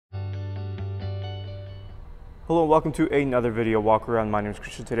Hello and welcome to another video walk around. My name is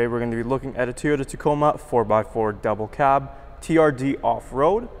Christian. Today we're going to be looking at a Toyota Tacoma 4x4 double cab TRD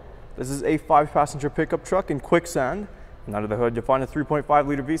off-road. This is a 5-passenger pickup truck in quicksand, and under the hood you'll find a 3.5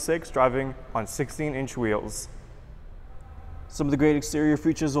 liter V6 driving on 16-inch wheels. Some of the great exterior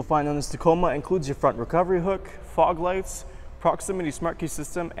features you'll find on this Tacoma includes your front recovery hook, fog lights, proximity smart key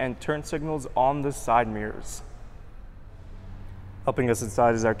system, and turn signals on the side mirrors. Helping us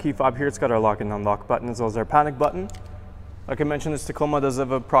inside is our key fob here. It's got our lock and unlock button as well as our panic button. Like I mentioned, this Tacoma does have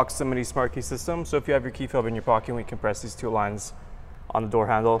a proximity smart key system, so if you have your key fob in your pocket, we can press these two lines on the door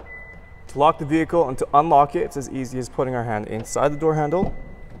handle to lock the vehicle, and to unlock it, it's as easy as putting our hand inside the door handle.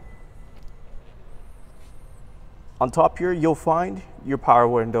 On top here, you'll find your power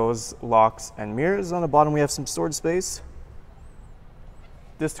windows, locks, and mirrors. On the bottom, we have some storage space.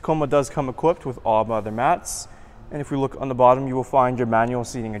 This Tacoma does come equipped with all other mats. And if we look on the bottom, you will find your manual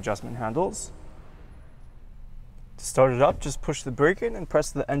seating adjustment handles. To start it up, just push the brake in and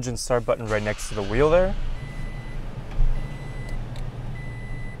press the engine start button right next to the wheel there.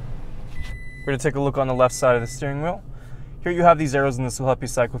 We're going to take a look on the left side of the steering wheel. Here you have these arrows, and this will help you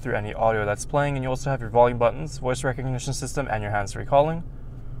cycle through any audio that's playing, and you also have your volume buttons, voice recognition system, and your hands-free calling.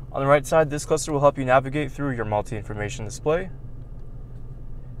 On the right side, this cluster will help you navigate through your multi-information display.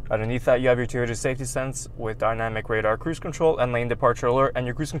 Underneath that, you have your Toyota safety sense with dynamic radar cruise control and lane departure alert, and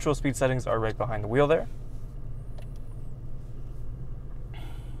your cruise control speed settings are right behind the wheel there.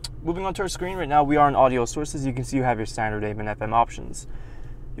 Moving on to our screen, right now we are on audio sources. You can see you have your standard AM and FM options.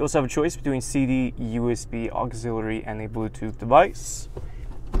 You also have a choice between CD, USB, auxiliary, and a Bluetooth device.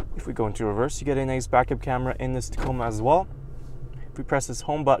 If we go into reverse, you get a nice backup camera in this Tacoma as well. If we press this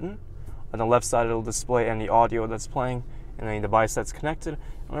home button, on the left side it'll display any audio that's playing and any device that's connected.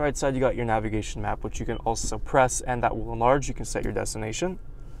 On the right side, you got your navigation map, which you can also press, and that will enlarge. You can set your destination.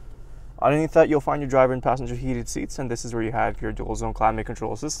 Underneath that, you'll find your driver and passenger heated seats, and this is where you have your dual zone climate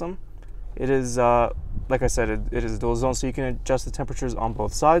control system. It is, like I said, it is dual zone, so you can adjust the temperatures on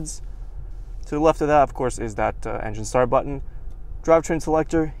both sides. To the left of that, of course, is that engine start button. Drivetrain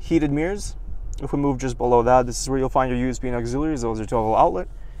selector, heated mirrors. If we move just below that, this is where you'll find your USB and auxiliary, as well as your 12-volt outlet.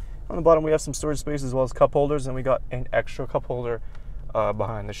 On the bottom, we have some storage space as well as cup holders, and we got an extra cup holder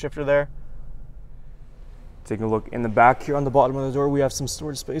behind the shifter there. Taking a look in the back here on the bottom of the door, we have some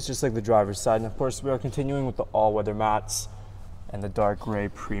storage space just like the driver's side, and of course we are continuing with the all-weather mats and the dark gray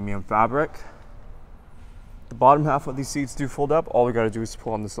premium fabric. The bottom half of these seats do fold up. All we got to do is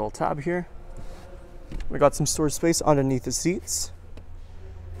pull on this little tab here. We got some storage space underneath the seats.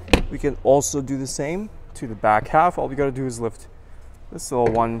 We can also do the same to the back half. All we got to do is lift this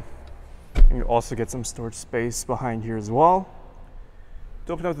little one, and you also get some storage space behind here as well.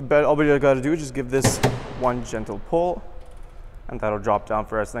 To open up the bed, all we got to do is just give this one gentle pull, and that'll drop down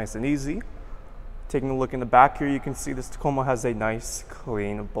for us nice and easy. Taking a look in the back here, you can see this Tacoma has a nice,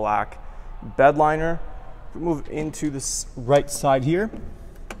 clean, black bed liner. If we move into this right side here,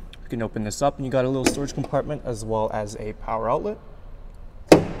 you can open this up, and you got a little storage compartment as well as a power outlet.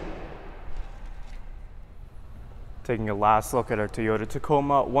 Taking a last look at our Toyota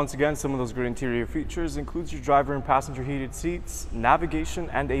Tacoma. Once again, some of those great interior features includes your driver and passenger heated seats, navigation,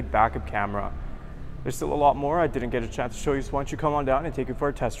 and a backup camera. There's still a lot more I didn't get a chance to show you, so why don't you come on down and take it for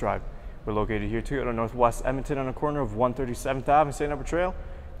a test drive. We're located here too at Northwest Edmonton on the corner of 137th Ave and St.Albert Trail.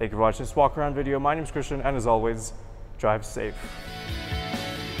 Thank you for watching this walk around video. My name is Christian, and as always, drive safe.